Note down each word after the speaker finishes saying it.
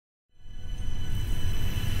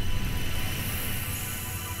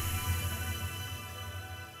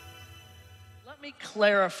let me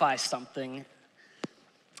clarify something.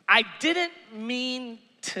 I didn't mean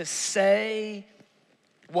to say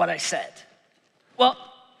what I said. Well,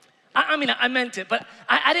 I mean, I meant it, but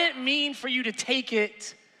I didn't mean for you to take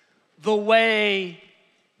it the way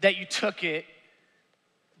that you took it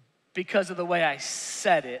because of the way I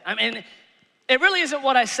said it. I mean, it really isn't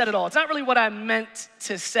what I said at all. It's not really what I meant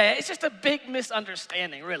to say. It's just a big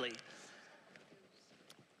misunderstanding, really.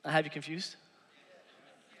 I have you confused?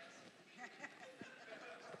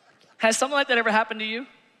 Has something like that ever happened to you?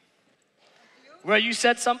 Where you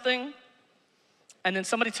said something, and then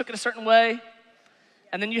somebody took it a certain way,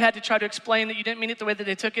 and then you had to try to explain that you didn't mean it the way that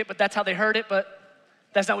they took it, but that's how they heard it, but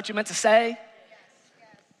that's not what you meant to say?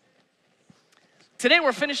 Today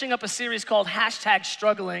we're finishing up a series called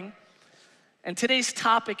 #Struggling, and today's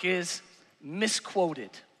topic is misquoted.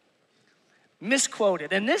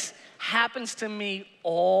 Misquoted, and this happens to me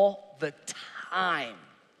all the time.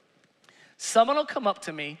 Someone will come up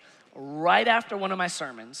to me right after one of my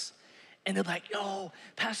sermons, and they're like, yo,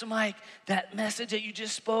 Pastor Mike, that message that you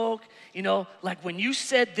just spoke, you know, like when you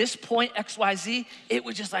said this point, XYZ, it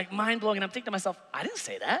was just like mind-blowing. And I'm thinking to myself, I didn't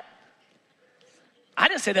say that. I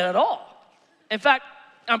didn't say that at all. In fact,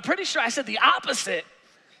 I'm pretty sure I said the opposite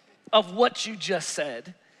of what you just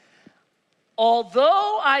said.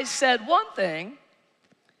 Although I said one thing,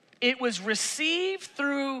 it was received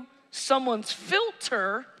through someone's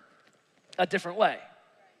filter a different way.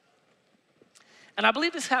 And I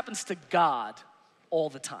believe this happens to God all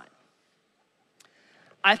the time.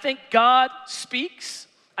 I think God speaks.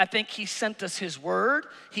 I think he sent us his word.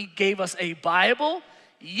 He gave us a Bible,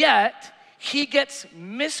 yet he gets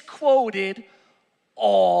misquoted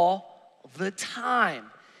all the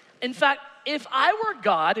time. In fact, if I were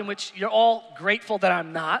God, in which you're all grateful that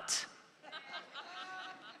I'm not,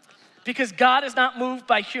 because God is not moved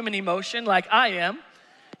by human emotion like I am,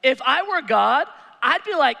 if I were God, I'd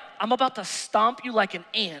be like, I'm about to stomp you like an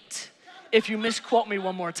ant if you misquote me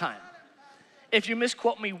one more time. If you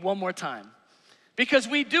misquote me one more time. Because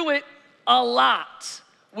we do it a lot.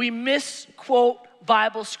 We misquote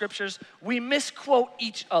Bible scriptures. We misquote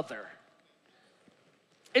each other.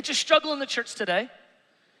 It's a struggle in the church today.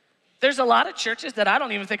 There's a lot of churches that I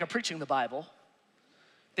don't even think are preaching the Bible.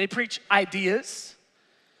 They preach ideas.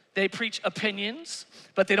 They preach opinions,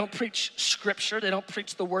 but they don't preach scripture. They don't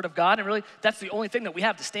preach the word of God. And really, that's the only thing that we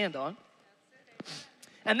have to stand on.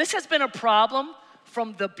 And this has been a problem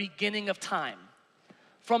from the beginning of time.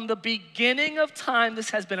 From the beginning of time, this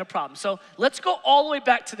has been a problem. So let's go all the way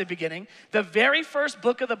back to the beginning. The very first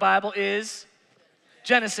book of the Bible is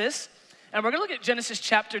Genesis. And we're gonna look at Genesis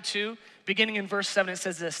chapter 2, beginning in verse 7. It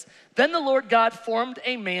says this: Then the Lord God formed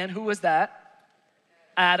a man, who was that?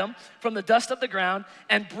 Adam, from the dust of the ground,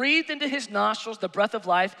 and breathed into his nostrils the breath of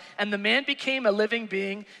life, and the man became a living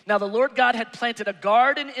being. Now the Lord God had planted a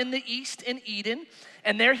garden in the east in Eden,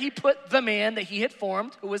 and there he put the man that he had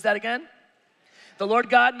formed. Who was that again? The Lord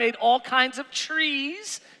God made all kinds of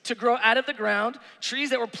trees to grow out of the ground, trees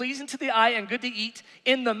that were pleasing to the eye and good to eat.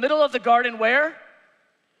 In the middle of the garden, where?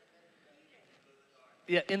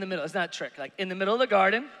 Yeah, in the middle. It's not a trick. Like in the middle of the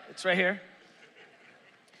garden, it's right here.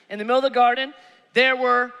 In the middle of the garden, there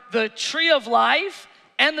were the tree of life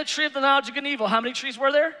and the tree of the knowledge of good and evil. How many trees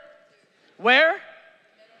were there? Where?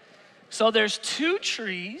 So there's two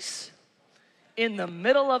trees in the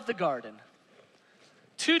middle of the garden.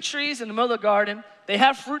 Two trees in the middle of the garden. They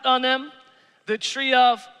have fruit on them. The tree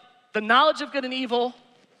of the knowledge of good and evil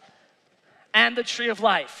and the tree of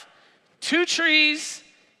life. Two trees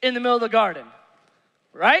in the middle of the garden.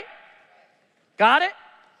 Right? Got it?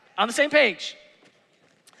 On the same page.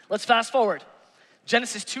 Let's fast forward.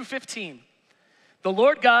 Genesis 2:15. The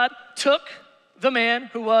Lord God took the man,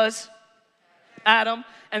 who was Adam,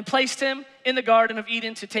 and placed him in the Garden of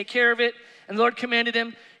Eden to take care of it. And the Lord commanded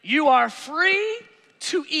him, you are free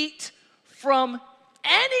to eat from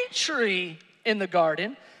any tree in the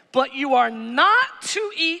garden, but you are not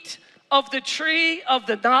to eat of the tree of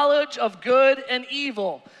the knowledge of good and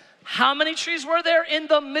evil. How many trees were there in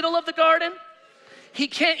the middle of the garden? He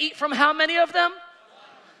can't eat from how many of them?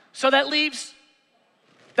 So that leaves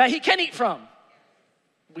that he can eat from.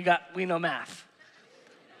 We know math.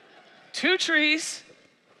 Two trees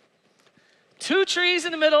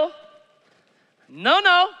in the middle.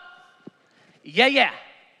 No. Yeah.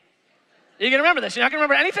 You're gonna remember this. You're not gonna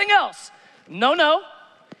remember anything else. No.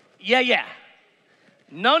 Yeah.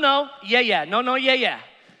 No. Yeah. No. Yeah.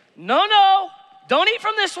 No. Don't eat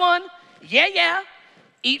from this one. Yeah.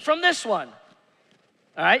 Eat from this one.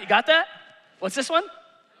 All right, you got that? What's this one?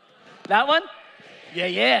 That one?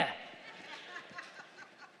 Yeah.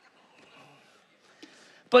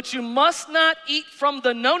 But you must not eat from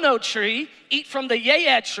the no-no tree, eat from the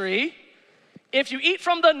yeah tree. If you eat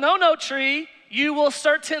from the no-no tree, you will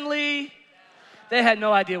certainly, they had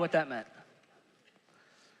no idea what that meant.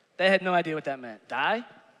 They had no idea what that meant. Die?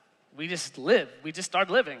 We just live. We just start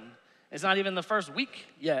living. It's not even the first week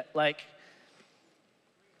yet. Like,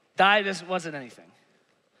 die just wasn't anything.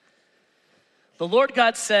 The Lord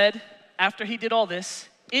God said, after he did all this,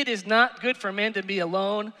 it is not good for man to be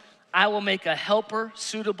alone. I will make a helper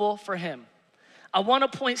suitable for him. I want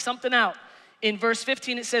to point something out. In verse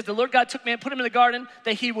 15, it says, the Lord God took man, put him in the garden,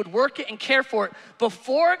 that he would work it and care for it.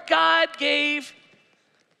 Before God gave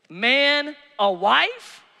man a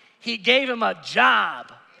wife, he gave him a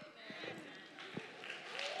job.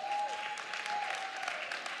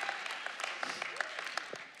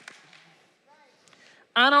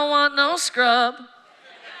 I don't want no scrub.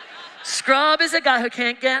 Scrub is a guy who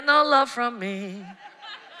can't get no love from me.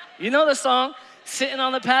 You know the song, sitting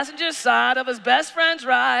on the passenger side of his best friend's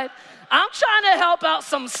ride. I'm trying to help out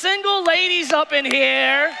some single ladies up in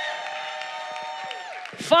here.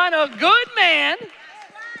 Find a good man.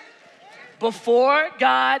 Before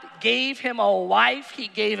God gave him a wife, he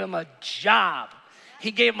gave him a job.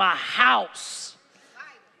 He gave him a house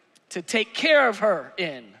to take care of her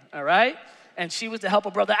in, all right? And she was to help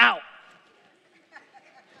a brother out.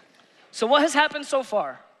 So what has happened so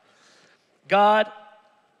far? God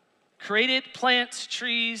created plants,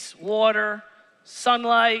 trees, water,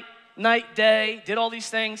 sunlight, night, day, did all these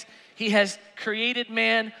things. He has created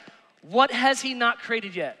man. What has he not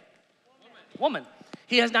created yet? Woman.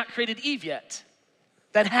 He has not created Eve yet.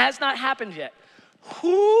 That has not happened yet.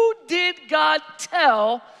 Who did God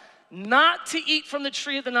tell not to eat from the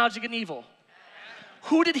tree of the knowledge of good and evil?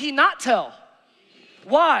 Who did he not tell?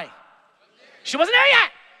 Why? She wasn't there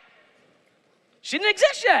yet. She didn't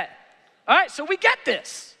exist yet. All right, so we get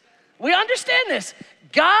this. We understand this.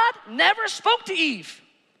 God never spoke to Eve.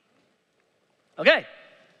 Okay,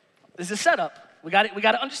 this is a setup. We got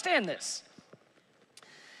to understand this.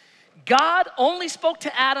 God only spoke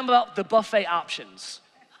to Adam about the buffet options.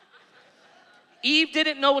 Eve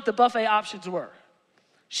didn't know what the buffet options were.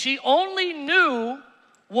 She only knew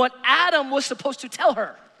what Adam was supposed to tell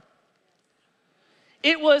her.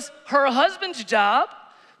 It was her husband's job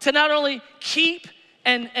to not only keep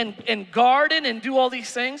and garden and do all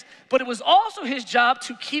these things, but it was also his job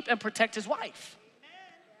to keep and protect his wife.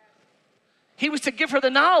 He was to give her the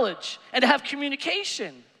knowledge and to have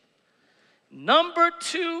communication. Number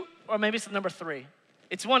two, or maybe it's number three.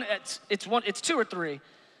 It's two or three.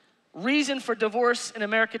 Reason for divorce in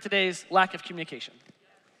America today is lack of communication.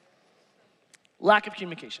 Lack of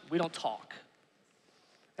communication. We don't talk.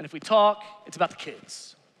 And if we talk, it's about the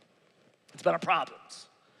kids. It's about our problems.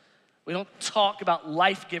 We don't talk about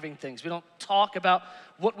life-giving things. We don't talk about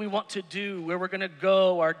what we want to do, where we're gonna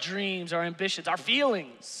go, our dreams, our ambitions, our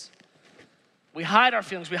feelings. We hide our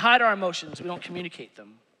feelings, we hide our emotions, we don't communicate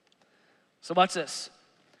them. So watch this.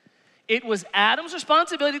 It was Adam's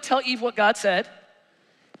responsibility to tell Eve what God said,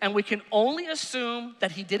 and we can only assume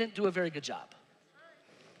that he didn't do a very good job.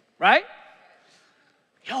 Right?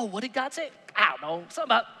 Yo, what did God say? I don't know, something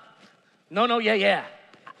about, no, yeah.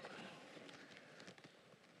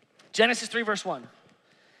 Genesis 3, verse 1.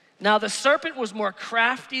 Now the serpent was more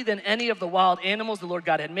crafty than any of the wild animals the Lord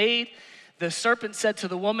God had made. The serpent said to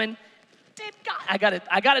the woman, did God,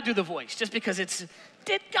 I gotta do the voice, just because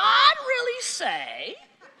did God really say,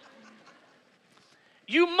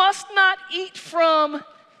 you must not eat from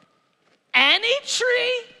any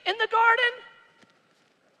tree in the garden?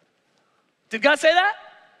 Did God say that?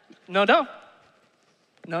 No,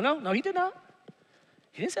 he did not.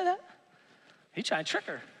 He didn't say that. He tried to trick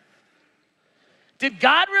her. Did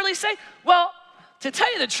God really say? Well, to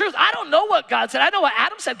tell you the truth, I don't know what God said. I know what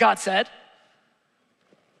Adam said God said.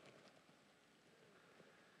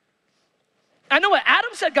 I know what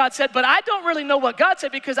Adam said God said, but I don't really know what God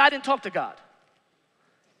said because I didn't talk to God.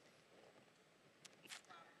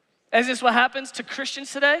 Is this what happens to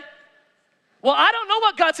Christians today? Well, I don't know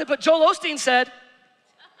what God said, but Joel Osteen said.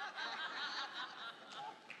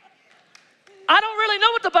 I don't really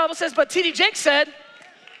know what the Bible says, but T.D. Jakes said.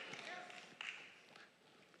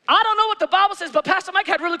 I don't know what the Bible says, but Pastor Mike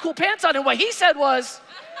had really cool pants on, and what he said was,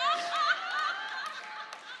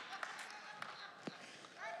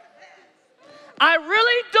 I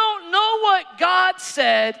really don't know what God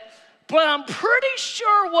said, but I'm pretty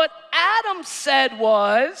sure what Adam said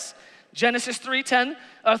was, Genesis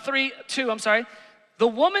 3:2, the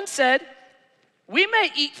woman said, we may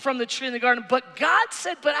eat from the tree in the garden, but God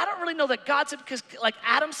said, but I don't really know that God said, because like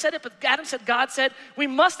Adam said it, but Adam said, God said, we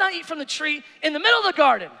must not eat from the tree in the middle of the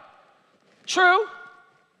garden. True.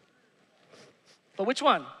 But which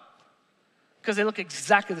one? Because they look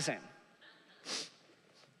exactly the same.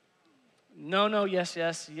 No, yes,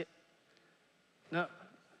 no.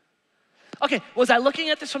 Okay, was I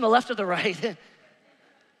looking at this from the left or the right?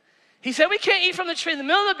 He said we can't eat from the tree in the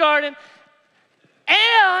middle of the garden,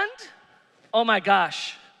 and, oh my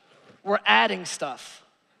gosh, we're adding stuff.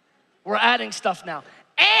 We're adding stuff now.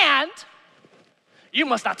 And you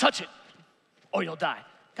must not touch it or you'll die.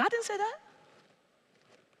 God didn't say that.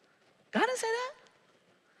 God didn't say that.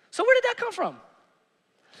 So where did that come from?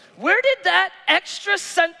 Where did that extra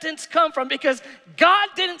sentence come from? Because God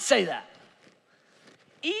didn't say that.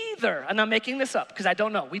 Either, and I'm making this up because I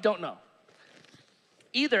don't know, we don't know.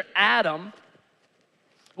 Either Adam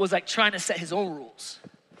was like trying to set his own rules.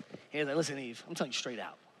 He was like, listen, Eve, I'm telling you straight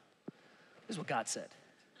out. This is what God said.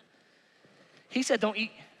 He said, don't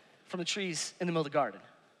eat from the trees in the middle of the garden.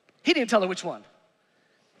 He didn't tell her which one.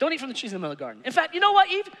 Don't eat from the trees in the middle of the garden. In fact, you know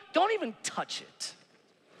what, Eve? Don't even touch it.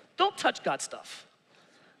 Don't touch God's stuff.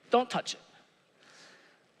 Don't touch it.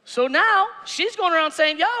 So now she's going around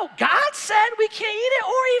saying, yo, God said we can't eat it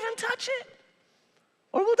or even touch it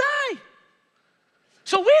or we'll die.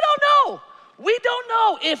 So we don't know. We don't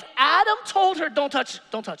know if Adam told her don't touch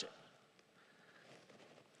it.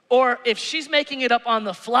 Or if she's making it up on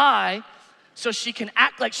the fly so she can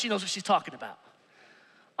act like she knows what she's talking about.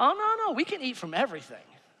 Oh, no, we can eat from everything.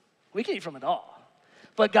 We can eat from it all.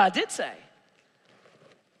 But God did say,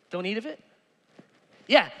 don't eat of it.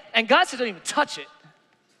 Yeah, and God said don't even touch it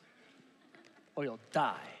or you'll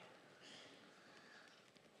die.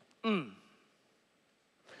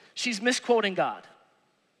 She's misquoting God.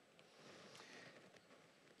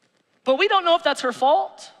 But we don't know if that's her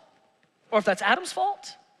fault or if that's Adam's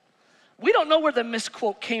fault. We don't know where the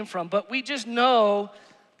misquote came from, but we just know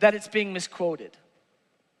that it's being misquoted.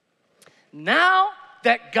 Now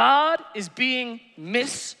that God is being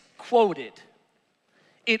misquoted,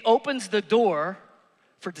 it opens the door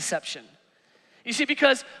for deception. You see,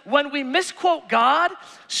 because when we misquote God,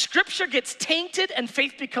 Scripture gets tainted and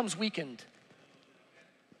faith becomes weakened.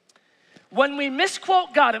 When we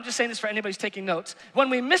misquote God, I'm just saying this for anybody who's taking notes. When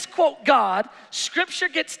we misquote God, Scripture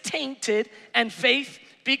gets tainted and faith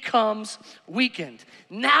becomes weakened.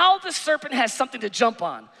 Now the serpent has something to jump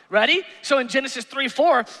on. Ready? So in Genesis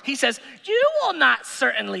 3:4, he says, you will not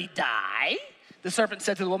certainly die, the serpent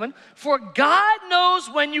said to the woman, for God knows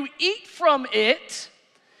when you eat from it,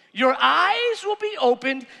 your eyes will be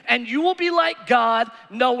opened and you will be like God,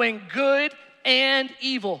 knowing good and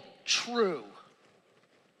evil. True.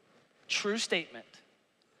 True statement.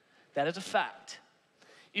 That is a fact.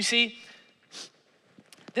 You see,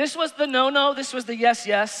 this was the no, this was the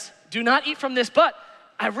yes. Do not eat from this, but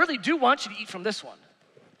I really do want you to eat from this one.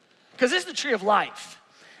 Because this is the tree of life.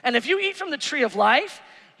 And if you eat from the tree of life,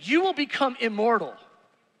 you will become immortal.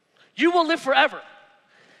 You will live forever.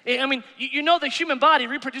 I mean, you know the human body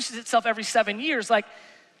reproduces itself every 7 years. Like,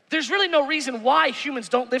 there's really no reason why humans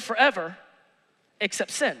don't live forever except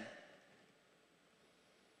sin.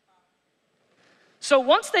 So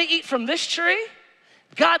once they eat from this tree,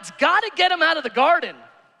 God's got to get them out of the garden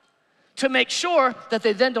to make sure that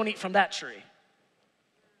they then don't eat from that tree.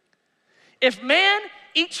 If man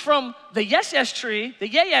eats from the yes tree, the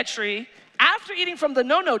yeah tree, after eating from the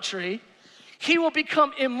no tree, he will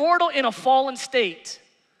become immortal in a fallen state.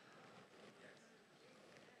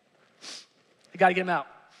 You got to get him out.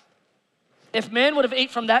 If man would have ate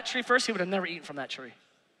from that tree first, he would have never eaten from that tree.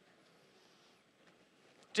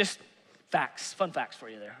 Just facts, fun facts for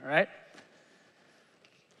you there, all right?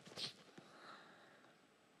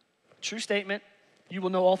 True statement, you will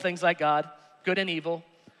know all things like God, good and evil.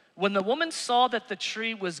 When the woman saw that the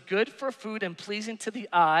tree was good for food and pleasing to the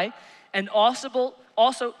eye, and also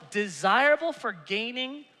desirable for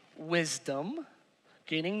gaining wisdom,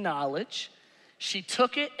 gaining knowledge, she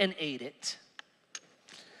took it and ate it.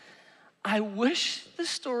 I wish the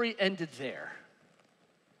story ended there,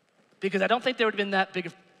 because I don't think there would have been that big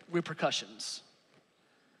of repercussions.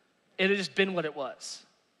 It had just been what it was.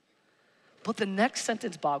 But the next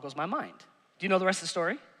sentence boggles my mind. Do you know the rest of the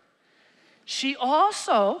story? She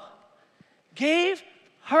also gave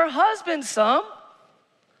her husband some,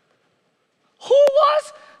 who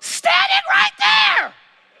was standing right there.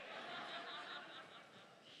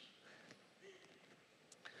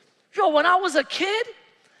 Yo, when I was a kid,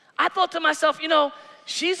 I thought to myself,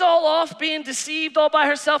 she's all off being deceived all by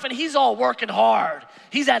herself and he's all working hard.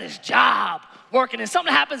 He's at his job working and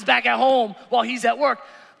something happens back at home while he's at work.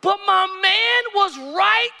 But my man was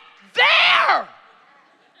right there.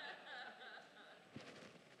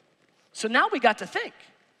 So now we got to think,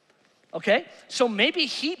 okay? So maybe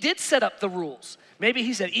he did set up the rules. Maybe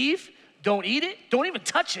he said, Eve, don't eat it, don't even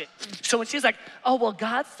touch it. So when she's like, oh, well,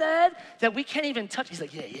 God said that we can't even touch it. He's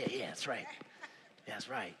like, yeah, that's right. Yeah, that's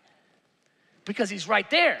right. Because he's right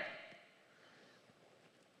there.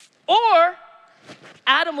 Or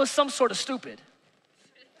Adam was some sort of stupid.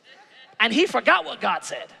 And he forgot what God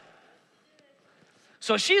said.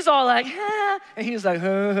 So she's all like, and he was like,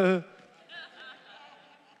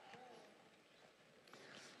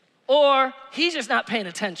 Or he's just not paying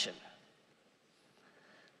attention.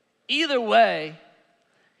 Either way,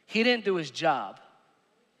 he didn't do his job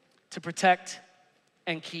to protect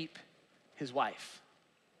and keep his wife.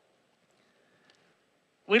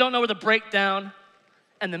 We don't know where the breakdown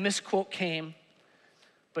and the misquote came,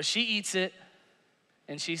 but she eats it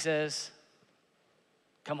and she says,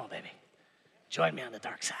 come on, baby, join me on the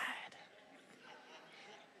dark side.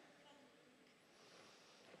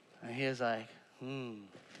 And he was like,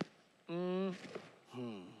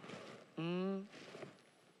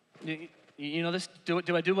 You know this? Do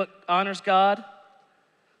I do what honors God?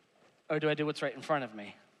 Or do I do what's right in front of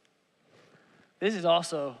me? This is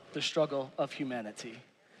also the struggle of humanity.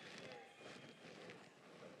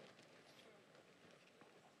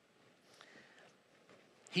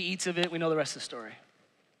 He eats of it. We know the rest of the story.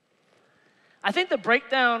 I think the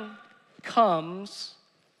breakdown comes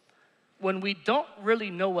when we don't really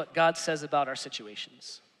know what God says about our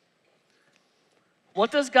situations.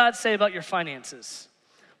 What does God say about your finances?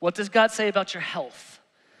 What does God say about your health?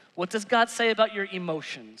 What does God say about your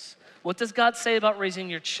emotions? What does God say about raising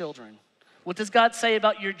your children? What does God say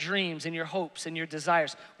about your dreams and your hopes and your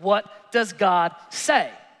desires? What does God say?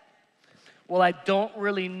 Well, I don't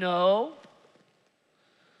really know,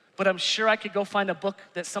 but I'm sure I could go find a book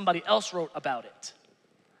that somebody else wrote about it.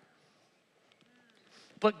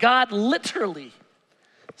 But God literally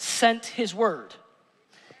sent his word.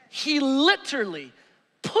 He literally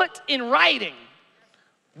put in writing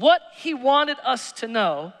what he wanted us to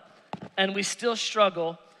know, and we still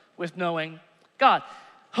struggle with knowing God.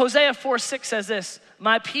 Hosea 4:6 says this,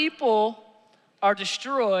 my people are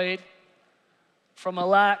destroyed from a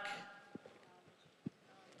lack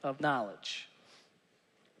of knowledge.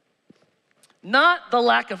 Not the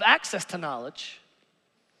lack of access to knowledge,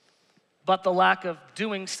 but the lack of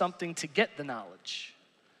doing something to get the knowledge.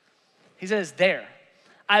 He says, there,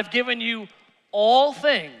 I've given you all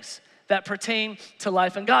things that pertain to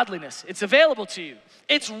life and godliness. It's available to you.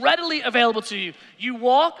 It's readily available to you. You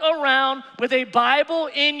walk around with a Bible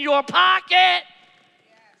in your pocket.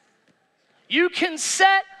 You can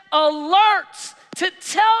set alerts to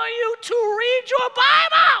tell you to read your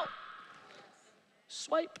Bible.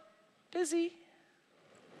 Swipe, busy.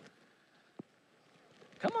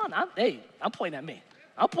 Come on, I'm pointing at me.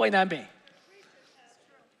 I'm pointing at me.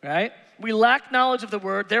 Right? We lack knowledge of the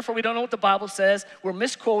word, therefore we don't know what the Bible says. We're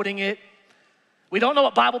misquoting it. We don't know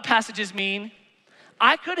what Bible passages mean.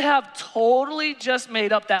 I could have totally just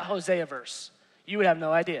made up that Hosea verse. You would have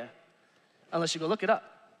no idea unless you go look it up.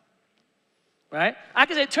 Right? I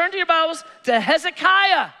could say, turn to your Bibles to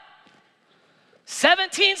Hezekiah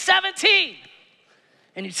 17:17.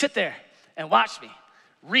 And you'd sit there and watch me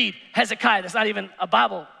read Hezekiah. That's not even a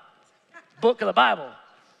Bible, book of the Bible.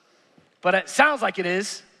 But it sounds like it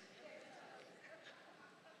is.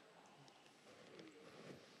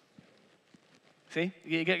 See,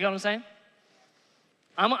 you get what I'm saying?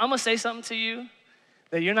 I'm gonna say something to you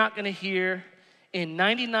that you're not gonna hear in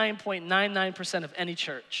 99.99% of any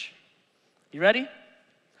church. You ready?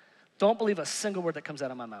 Don't believe a single word that comes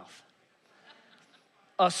out of my mouth.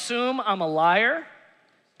 Assume I'm a liar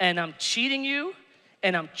and I'm cheating you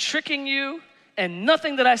and I'm tricking you and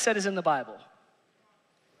nothing that I said is in the Bible.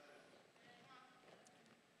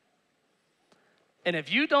 And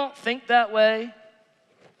if you don't think that way,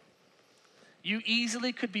 you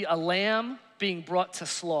easily could be a lamb being brought to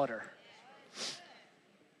slaughter.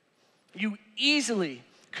 You easily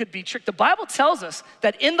could be tricked. The Bible tells us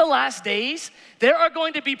that in the last days, there are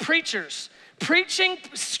going to be preachers preaching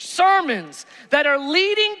sermons that are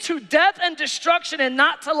leading to death and destruction and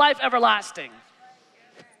not to life everlasting.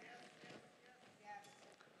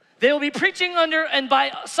 They will be preaching under and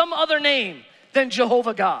by some other name than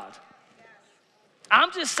Jehovah God.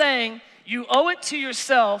 I'm just saying, you owe it to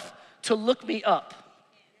yourself to look me up,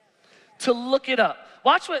 to look it up.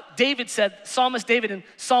 Watch what David said, Psalmist David in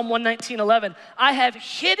Psalm 119:11. I have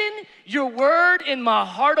hidden your word in my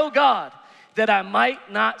heart, O God, that I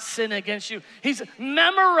might not sin against you. He's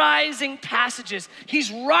memorizing passages.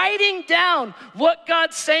 He's writing down what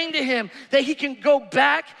God's saying to him, that he can go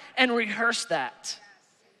back and rehearse that.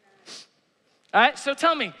 All right, so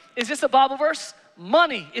tell me, is this a Bible verse?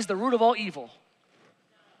 Money is the root of all evil.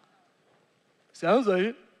 Sounds like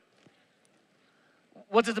it.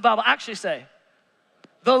 What does the Bible actually say?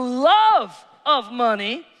 The love of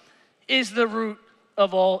money is the root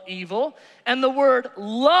of all evil. And the word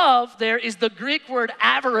love there is the Greek word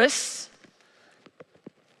avarice,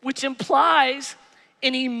 which implies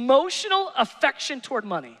an emotional affection toward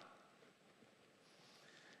money.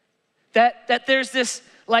 That there's this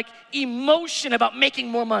like emotion about making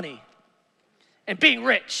more money and being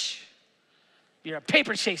rich. You're a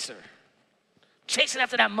paper chaser, chasing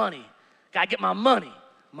after that money. Gotta get my money,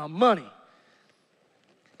 my money.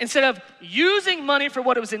 Instead of using money for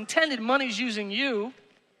what it was intended, money's using you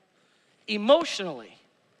emotionally.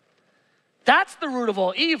 That's the root of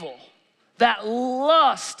all evil. That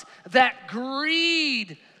lust, that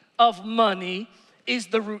greed of money is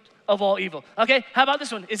the root of all evil. Okay, how about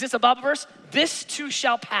this one? Is this a Bible verse? This too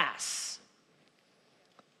shall pass.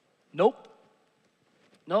 Nope.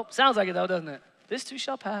 Nope, sounds like it though, doesn't it? This too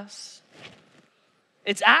shall pass.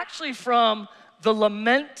 It's actually from the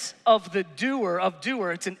Lament of the Doer.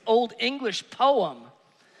 It's an old English poem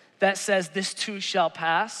that says this too shall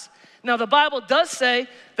pass. Now the Bible does say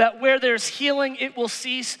that where there's healing, it will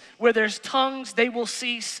cease. Where there's tongues, they will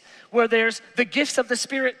cease. Where there's the gifts of the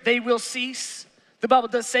Spirit, they will cease. The Bible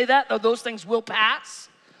does say that, though those things will pass.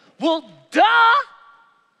 Well, duh!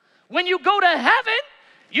 When you go to heaven,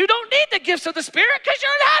 you don't need the gifts of the Spirit because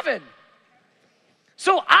you're in heaven.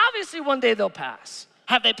 So obviously one day they'll pass.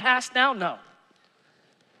 Have they passed now? No.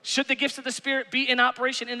 Should the gifts of the Spirit be in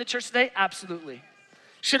operation in the church today? Absolutely.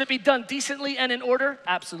 Should it be done decently and in order?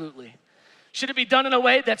 Absolutely. Should it be done in a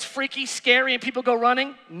way that's freaky, scary, and people go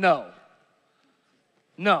running? No.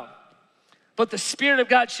 No. But the Spirit of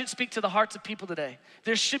God should speak to the hearts of people today.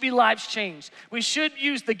 There should be lives changed. We should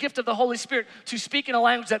use the gift of the Holy Spirit to speak in a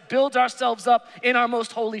language that builds ourselves up in our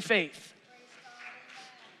most holy faith.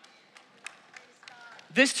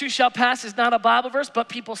 This too shall pass is not a Bible verse, but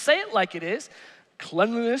people say it like it is.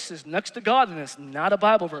 Cleanliness is next to godliness, not a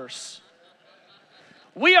Bible verse.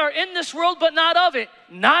 We are in this world, but not of it.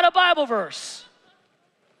 Not a Bible verse.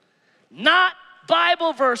 Not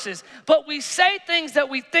Bible verses. But we say things that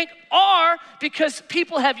we think are because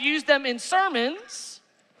people have used them in sermons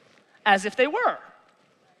as if they were.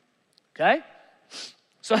 Okay?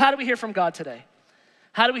 So how do we hear from God today?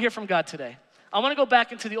 How do we hear from God today? I want to go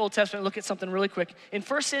back into the Old Testament and look at something really quick. In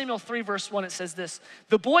 1 Samuel 3, verse 1, it says this.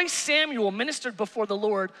 The boy Samuel ministered before the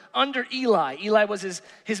Lord under Eli. Eli was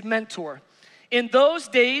his mentor. In those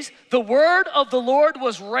days, the word of the Lord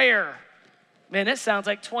was rare. Man, that sounds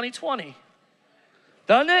like 2020.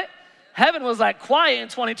 Doesn't it? Heaven was like quiet in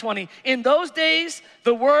 2020. In those days,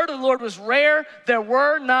 the word of the Lord was rare. There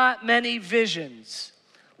were not many visions.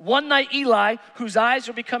 One night, Eli, whose eyes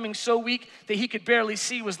were becoming so weak that he could barely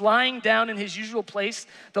see, was lying down in his usual place.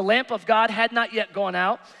 The lamp of God had not yet gone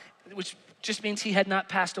out, which just means he had not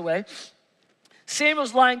passed away.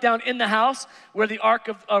 Samuel's lying down in the house where the ark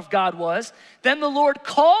of God was. Then the Lord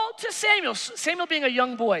called to Samuel, Samuel being a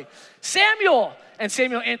young boy, Samuel. And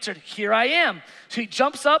Samuel answered, here I am. So he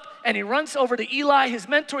jumps up and he runs over to Eli, his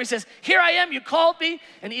mentor. He says, here I am, you called me.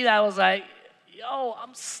 And Eli was like, yo,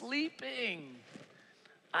 I'm sleeping.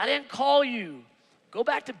 I didn't call you. Go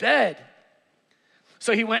back to bed.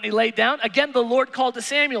 So he went and he laid down. Again, the Lord called to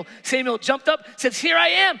Samuel. Samuel jumped up, says, here I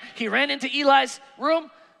am. He ran into Eli's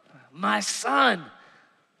room. My son,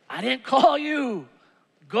 I didn't call you.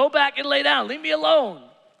 Go back and lay down. Leave me alone.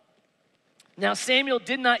 Now Samuel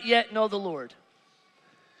did not yet know the Lord.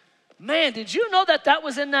 Man, did you know that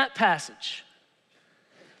was in that passage?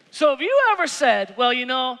 So have you ever said, well, you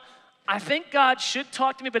know, I think God should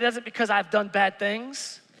talk to me, but it doesn't because I've done bad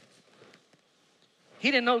things? He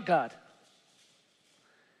didn't know God.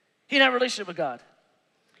 He didn't have a relationship with God.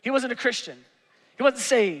 He wasn't a Christian. He wasn't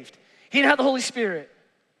saved. He didn't have the Holy Spirit.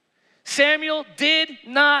 Samuel did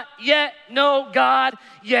not yet know God,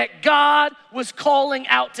 yet God was calling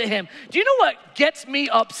out to him. Do you know what gets me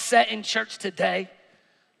upset in church today?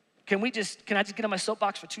 Can I just get on my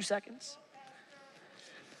soapbox for 2 seconds?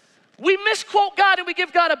 We misquote God and we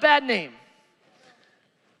give God a bad name.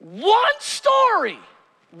 One story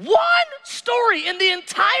in the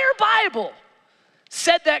entire Bible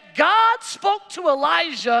said that God spoke to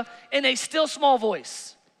Elijah in a still small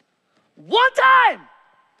voice. One time.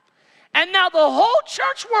 And now the whole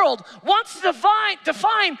church world wants to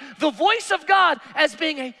define the voice of God as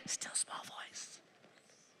being a still small voice.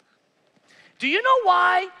 Do you know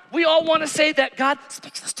why we all want to say that God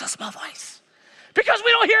speaks in a still small voice? Because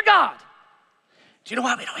we don't hear God. Do you know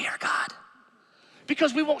why we don't hear God?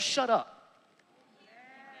 Because we won't shut up.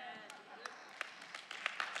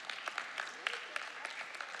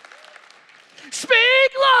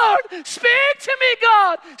 Speak, Lord. Speak to me,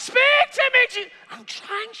 God. Speak to me, Jesus. I'm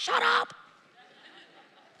trying, shut up.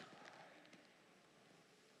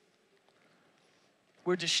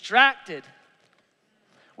 we're distracted.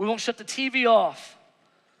 We won't shut the TV off,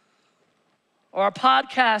 or our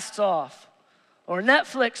podcasts off, or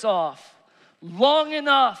Netflix off, long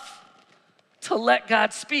enough to let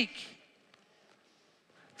God speak.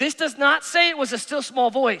 This does not say it was a still small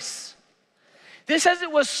voice. This says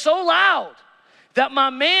it was so loud that my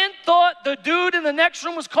man thought the dude in the next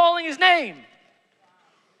room was calling his name.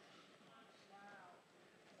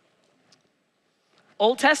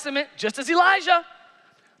 Old Testament, just as Elijah,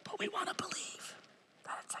 but we want to believe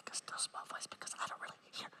that it's like a still small voice because I don't really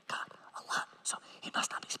hear God a lot, so he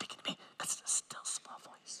must not be speaking to me because it's a still small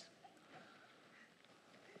voice.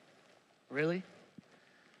 Really?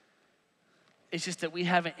 It's just that we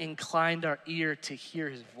haven't inclined our ear to hear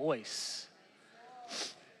his voice.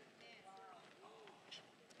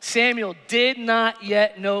 Samuel did not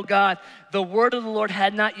yet know God. The word of the Lord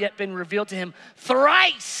had not yet been revealed to him.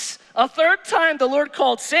 Thrice, a third time, the Lord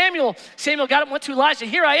called Samuel. Samuel got up and went to Elijah.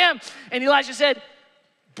 Here I am. And Elijah said,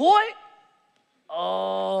 boy,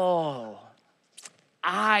 oh,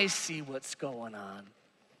 I see what's going on.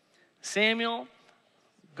 Samuel,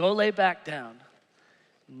 go lay back down.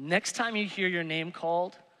 Next time you hear your name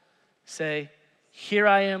called, say, here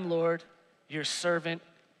I am, Lord, your servant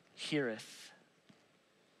heareth.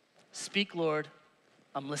 Speak, Lord,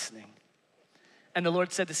 I'm listening. And the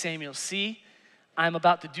Lord said to Samuel, see, I'm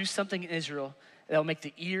about to do something in Israel that will make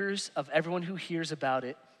the ears of everyone who hears about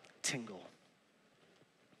it tingle.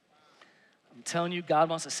 I'm telling you, God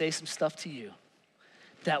wants to say some stuff to you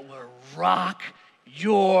that will rock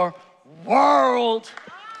your world.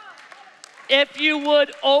 If you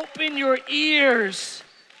would open your ears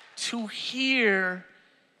to hear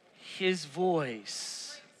his voice.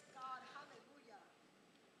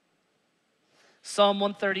 Psalm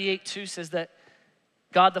 138:2 says that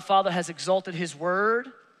God the Father has exalted his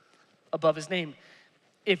word above his name.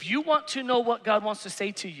 If you want to know what God wants to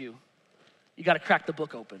say to you, you got to crack the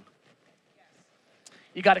book open.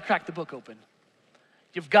 You got to crack the book open.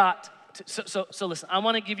 You've got to, so listen, I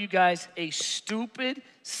want to give you guys a stupid,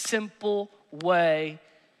 simple way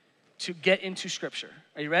to get into scripture.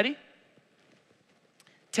 Are you ready?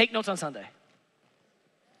 Take notes on Sunday.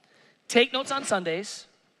 Take notes on Sundays.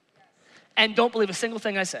 And don't believe a single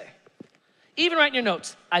thing I say. Even write in your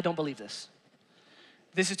notes, I don't believe this.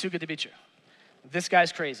 This is too good to be true. This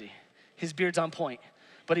guy's crazy. His beard's on point,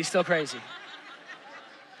 but he's still crazy.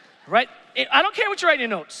 Right? I don't care what you write in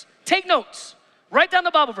your notes. Take notes. Write down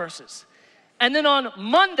the Bible verses. And then on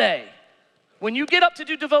Monday, when you get up to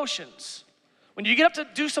do devotions, when you get up to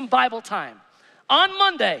do some Bible time, on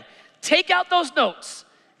Monday, take out those notes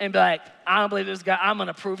and be like, I don't believe this guy. I'm going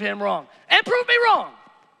to prove him wrong. And prove me wrong.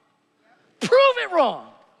 Prove it wrong.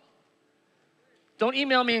 Don't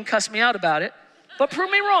email me and cuss me out about it, but prove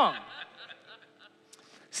me wrong.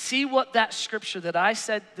 See what that scripture that I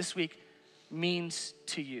said this week means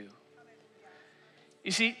to you.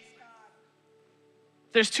 You see,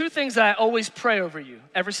 there's two things that I always pray over you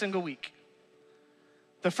every single week.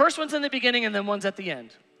 The first one's in the beginning and then one's at the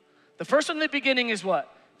end. The first one in the beginning is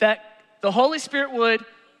what? That the Holy Spirit would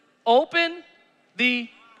open the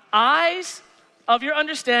eyes of your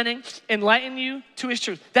understanding, enlighten you to his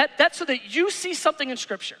truth. That's so that you see something in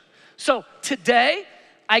scripture. So today,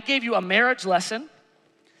 I gave you a marriage lesson.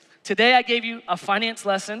 Today, I gave you a finance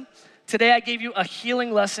lesson. Today, I gave you a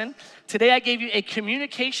healing lesson. Today, I gave you a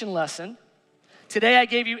communication lesson. Today, I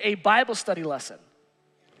gave you a Bible study lesson.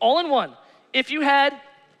 All in one. If you had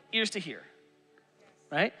ears to hear,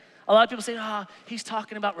 right? A lot of people say, he's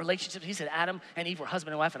talking about relationships. He said Adam and Eve were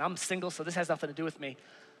husband and wife, and I'm single, so this has nothing to do with me.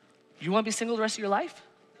 You want to be single the rest of your life?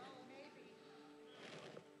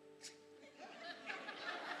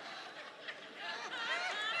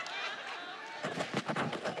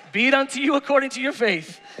 Be it unto you according to your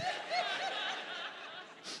faith.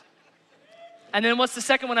 And then what's the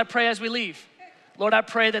second one I pray as we leave? Lord, I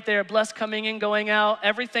pray that they are blessed coming in, going out.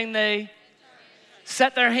 Everything they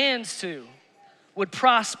set their hands to would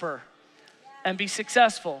prosper and be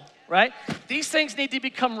successful, right? These things need to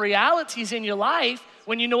become realities in your life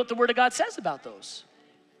when you know what the Word of God says about those.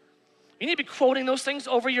 You need to be quoting those things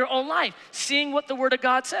over your own life, seeing what the Word of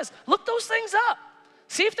God says. Look those things up.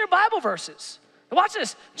 See if they're Bible verses. Watch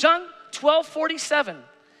this, John 12:47.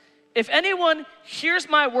 If anyone hears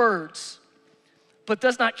my words but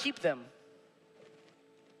does not keep them,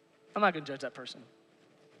 I'm not going to judge that person.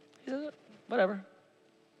 He says, whatever,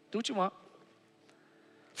 do what you want.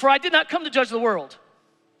 For I did not come to judge the world,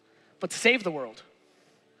 but to save the world.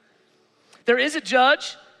 There is a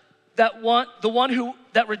judge that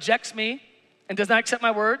that rejects me and does not accept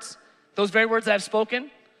my words. Those very words that I've spoken,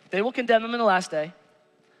 they will condemn him in the last day.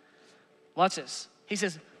 Watch this. He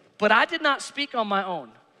says, but I did not speak on my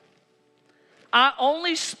own. I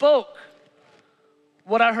only spoke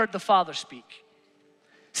what I heard the Father speak.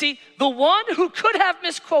 See, the one who could have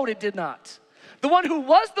misquoted did not. The one who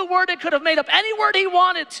was the word and could have made up any word he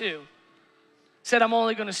wanted to said, I'm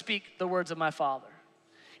only going to speak the words of my Father.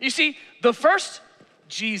 You see, the first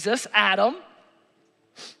Jesus, Adam,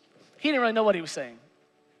 he didn't really know what he was saying.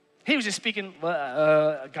 He was just speaking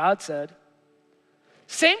what God said.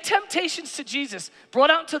 Same temptations to Jesus brought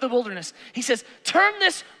out into the wilderness. He says,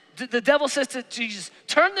 the devil says to Jesus,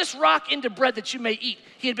 turn this rock into bread that you may eat.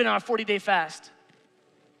 He had been on a 40-day fast.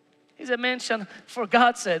 He said, for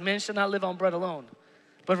God said, man shall not live on bread alone,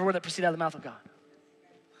 but for word that proceed out of the mouth of God.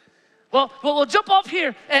 Well, we'll jump off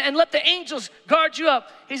here and let the angels guard you up.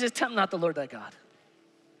 He says, tempt not the Lord thy God.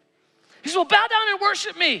 He says, well, bow down and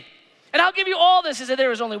worship me, and I'll give you all this. He said,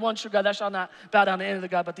 there is only one true God. Thou shalt not bow down to any other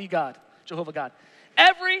God but thee, God, Jehovah God.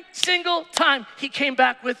 Every single time he came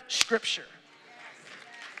back with scripture.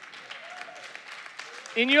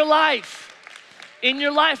 In your life,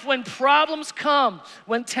 when problems come,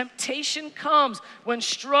 when temptation comes, when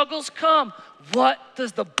struggles come, what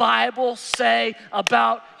does the Bible say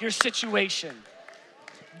about your situation?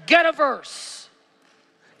 Get a verse.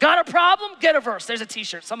 Got a problem? Get a verse. There's a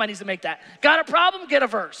t-shirt. Somebody needs to make that. Got a problem? Get a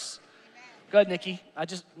verse. Go ahead, Nikki. I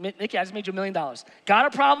just made you $1 million. Got a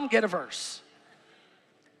problem? Get a verse.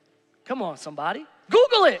 Come on, somebody.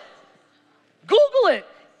 Google it. Google it.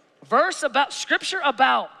 Verse about, scripture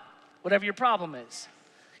about whatever your problem is.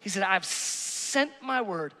 He said, I've sent my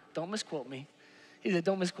word. Don't misquote me. He said,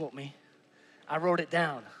 don't misquote me. I wrote it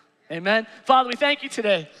down. Amen. Father, we thank you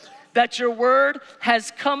today that your word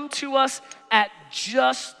has come to us at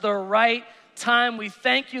just the right time. We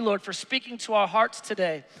thank you, Lord, for speaking to our hearts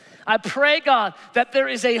today. I pray, God, that there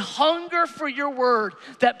is a hunger for your word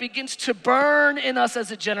that begins to burn in us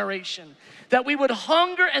as a generation. That we would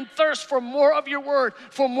hunger and thirst for more of your word,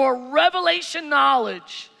 for more revelation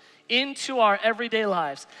knowledge into our everyday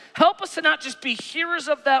lives. Help us to not just be hearers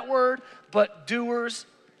of that word, but doers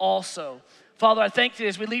also. Father, I thank you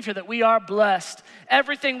as we leave here that we are blessed.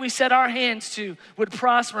 Everything we set our hands to would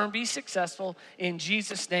prosper and be successful. In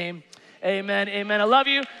Jesus' name, amen, amen. I love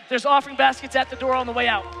you. There's offering baskets at the door on the way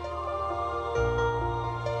out.